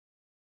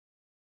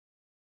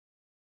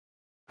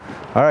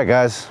All right,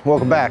 guys,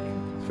 welcome back.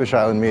 It's Fish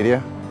Island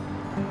Media.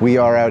 We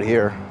are out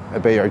here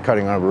at Bayard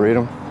Cutting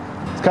Arboretum.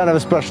 It's kind of a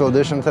special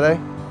edition today.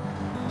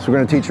 So we're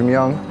gonna teach them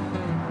young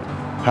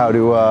how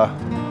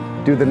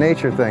to do the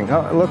nature thing.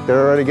 Oh, look,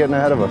 they're already getting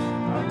ahead of us.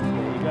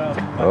 There you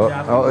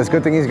go. Oh, it's a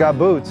good thing he's got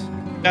boots.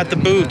 Got the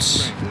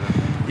boots.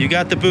 You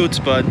got the boots,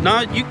 bud.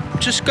 No, you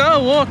just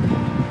go, walk.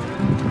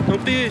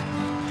 Don't be,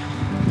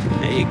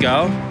 there you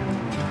go.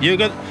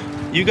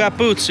 You got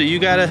boots, so you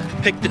gotta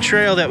pick the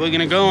trail that we're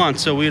gonna go on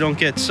so we don't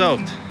get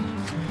soaked.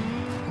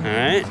 All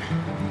right?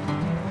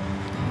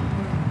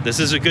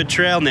 This is a good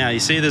trail now. You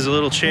see there's a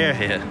little chair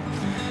here.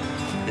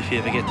 If you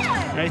ever get,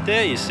 right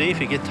there, you see, if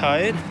you get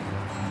tired.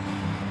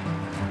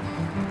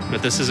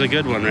 But this is a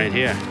good one right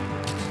here.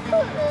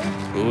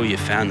 Ooh, you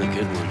found the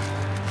good one.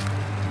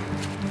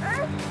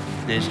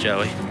 There's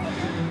Joey.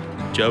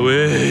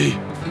 Joey!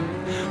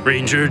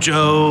 Ranger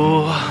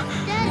Joe!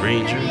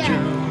 Ranger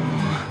Joe.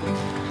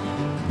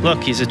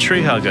 Look, he's a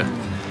tree hugger.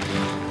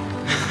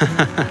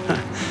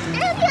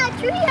 Daddy, a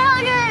tree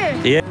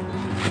hugger! Yeah.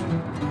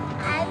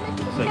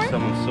 Looks like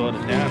someone sawed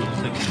it down. It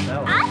looks like a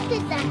fell. I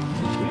did that.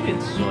 You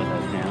didn't saw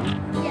that down.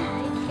 Yeah,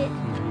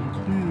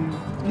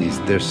 I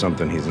did. There's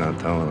something he's not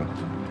telling us.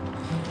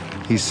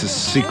 He's a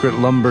secret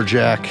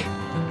lumberjack.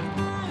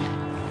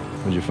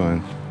 What'd you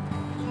find?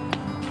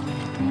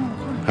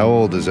 How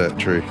old is that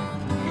tree?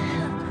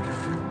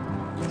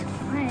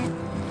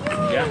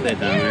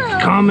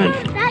 Comment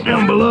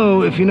down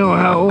below if you know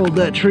how old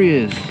that tree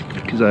is,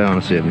 because I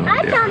honestly have no I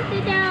idea. dumped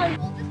it down.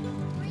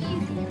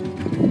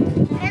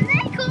 And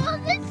they call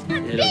this a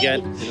beach.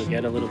 It'll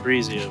get a little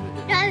breezy over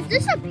here. Now, is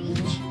this a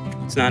beach?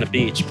 It's not a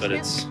beach, but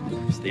it's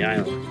the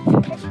island.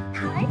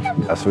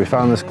 So we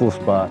found this cool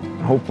spot.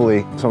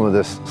 Hopefully some of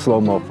this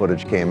slow-mo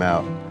footage came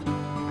out,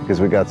 because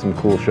we got some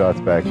cool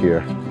shots back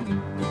here.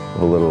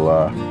 A little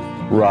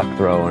rock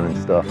throwing and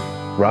stuff.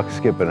 Rock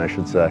skipping, I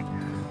should say.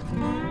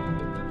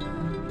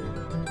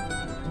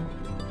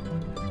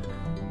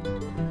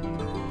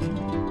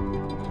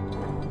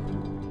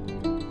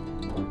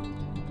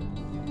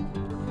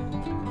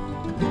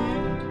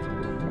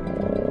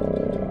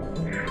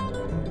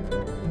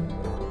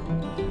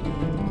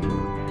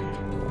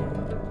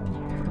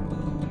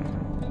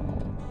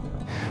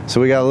 So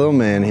we got a little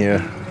man here.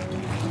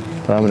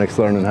 Dominic's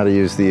learning how to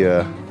use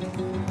the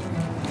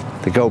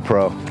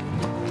GoPro.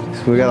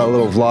 So we got a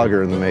little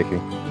vlogger in the making.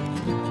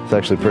 It's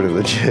actually pretty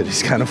legit.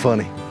 He's kind of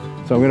funny.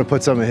 So I'm gonna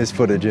put some of his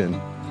footage in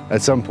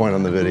at some point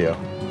on the video.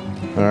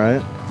 All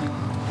right?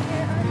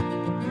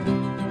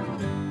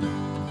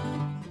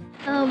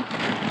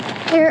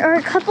 There are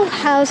a couple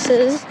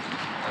houses.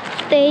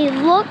 They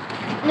look,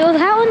 no,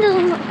 that one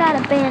doesn't look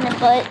that abandoned,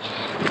 but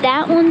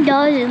that one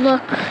does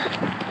look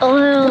a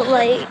little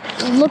like,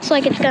 looks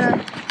like it's gonna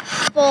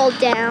fall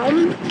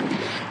down,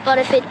 but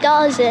if it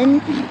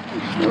doesn't,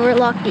 we're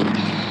lucky.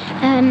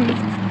 And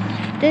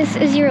this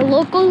is your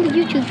local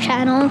YouTube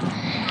channel,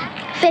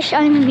 Fish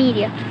Island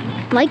Media.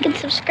 Like and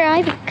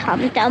subscribe,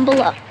 comment down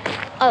below.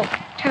 Oh,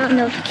 turn on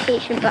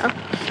notification bell.